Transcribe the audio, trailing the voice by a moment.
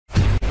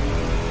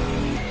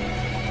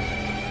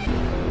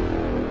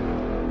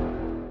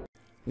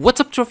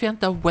What's up, Trophy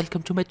Hunter?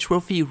 Welcome to my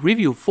trophy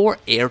review for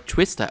Air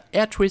Twister.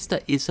 Air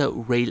Twister is a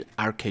rail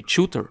arcade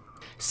shooter,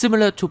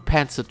 similar to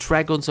Panzer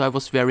Dragoon, so I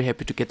was very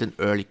happy to get an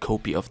early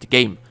copy of the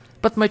game.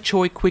 But my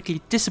joy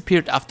quickly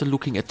disappeared after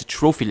looking at the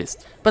trophy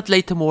list. But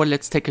later more,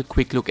 let's take a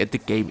quick look at the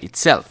game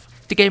itself.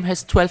 The game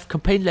has 12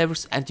 campaign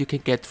levels and you can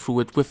get through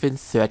it within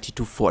 30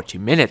 to 40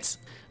 minutes.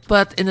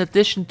 But in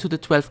addition to the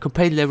 12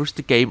 campaign levels,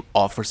 the game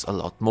offers a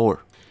lot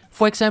more.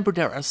 For example,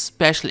 there are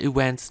special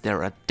events,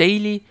 there are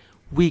daily,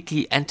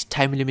 weekly and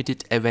time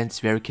limited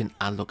events where you can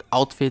unlock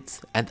outfits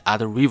and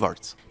other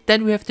rewards.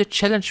 Then we have the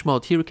challenge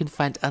mode. Here you can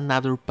find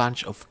another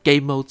bunch of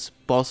game modes,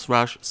 boss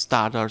rush,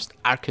 stardust,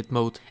 arcade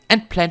mode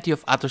and plenty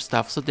of other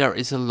stuff, so there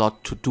is a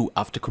lot to do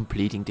after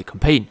completing the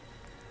campaign.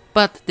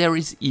 But there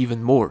is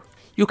even more.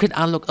 You can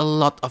unlock a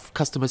lot of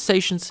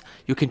customizations,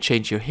 you can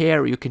change your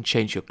hair, you can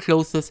change your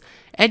clothes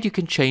and you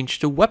can change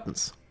the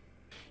weapons.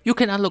 You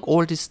can unlock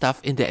all this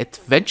stuff in the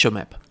adventure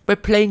map. By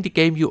playing the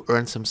game you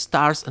earn some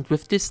stars, and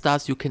with these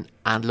stars you can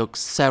unlock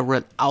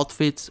several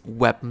outfits,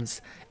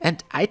 weapons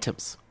and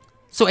items.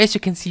 So as you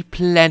can see,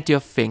 plenty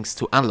of things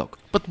to unlock.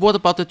 But what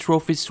about the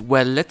trophies?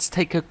 Well, let's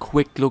take a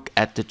quick look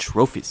at the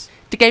trophies.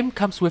 The game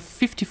comes with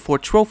 54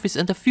 trophies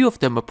and a few of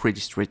them are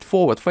pretty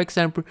straightforward. For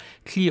example,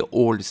 clear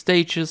all the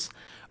stages,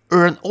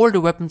 earn all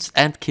the weapons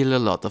and kill a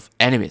lot of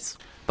enemies.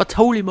 But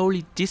holy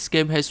moly, this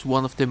game has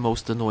one of the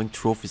most annoying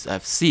trophies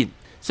I've seen.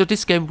 So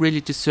this game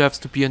really deserves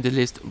to be on the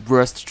list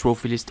worst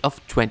trophy list of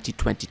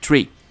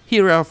 2023.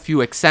 Here are a few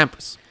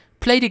examples.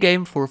 Play the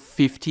game for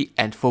 50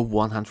 and for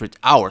 100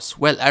 hours.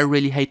 Well, I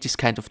really hate this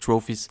kind of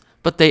trophies,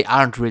 but they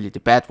aren't really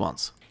the bad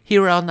ones.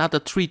 Here are another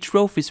 3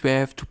 trophies where I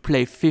have to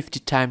play 50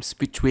 times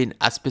between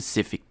a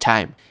specific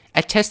time.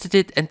 I tested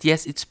it and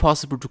yes, it's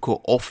possible to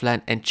go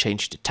offline and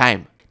change the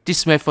time.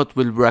 This method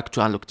will work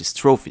to unlock these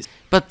trophies.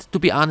 But to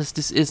be honest,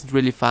 this isn't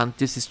really fun,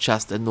 this is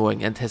just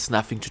annoying and has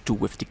nothing to do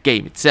with the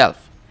game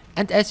itself.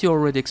 And as you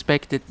already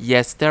expected,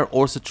 yes, there are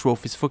also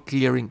trophies for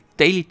clearing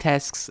daily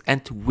tasks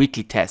and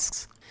weekly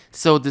tasks.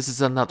 So this is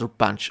another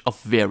bunch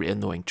of very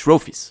annoying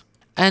trophies.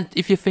 And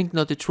if you think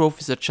now the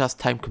trophies are just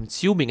time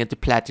consuming and the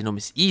platinum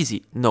is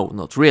easy, no,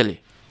 not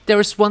really. There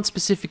is one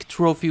specific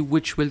trophy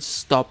which will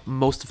stop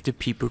most of the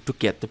people to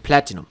get the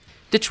platinum.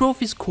 The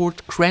trophy is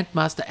called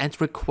Grandmaster and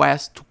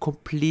requires to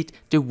complete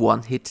the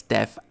one-hit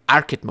death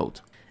arcade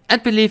mode.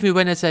 And believe me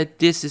when I say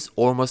this is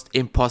almost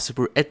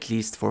impossible, at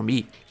least for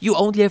me. You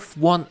only have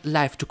one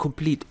life to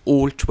complete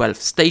all 12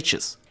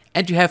 stages.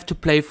 And you have to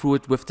play through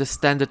it with the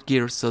standard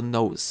gear, so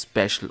no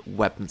special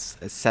weapons,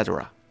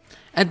 etc.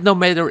 And no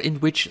matter in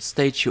which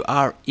stage you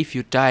are, if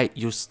you die,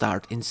 you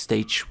start in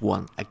stage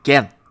 1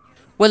 again.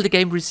 Well, the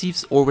game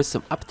receives always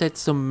some updates,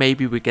 so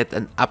maybe we get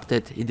an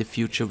update in the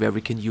future where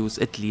we can use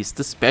at least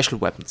the special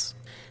weapons.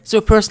 So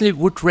I personally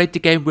would rate the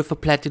game with a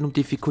platinum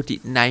difficulty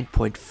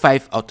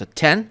 9.5 out of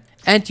 10.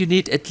 And you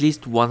need at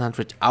least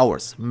 100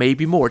 hours,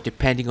 maybe more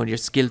depending on your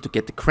skill to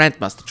get the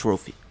Grandmaster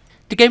trophy.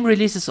 The game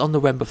releases on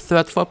November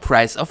 3rd for a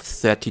price of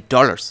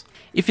 $30.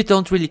 If you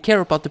don't really care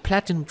about the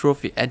platinum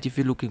trophy and if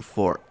you're looking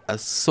for a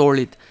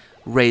solid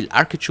rail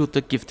arcade shooter,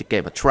 give the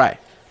game a try.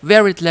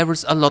 Varied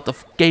levels, a lot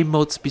of game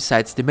modes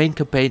besides the main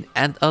campaign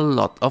and a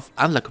lot of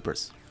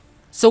unlockables.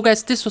 So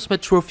guys, this was my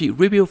trophy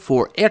review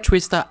for Air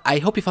Twister. I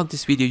hope you found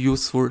this video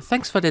useful.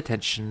 Thanks for the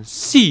attention.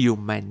 See you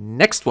in my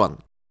next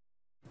one.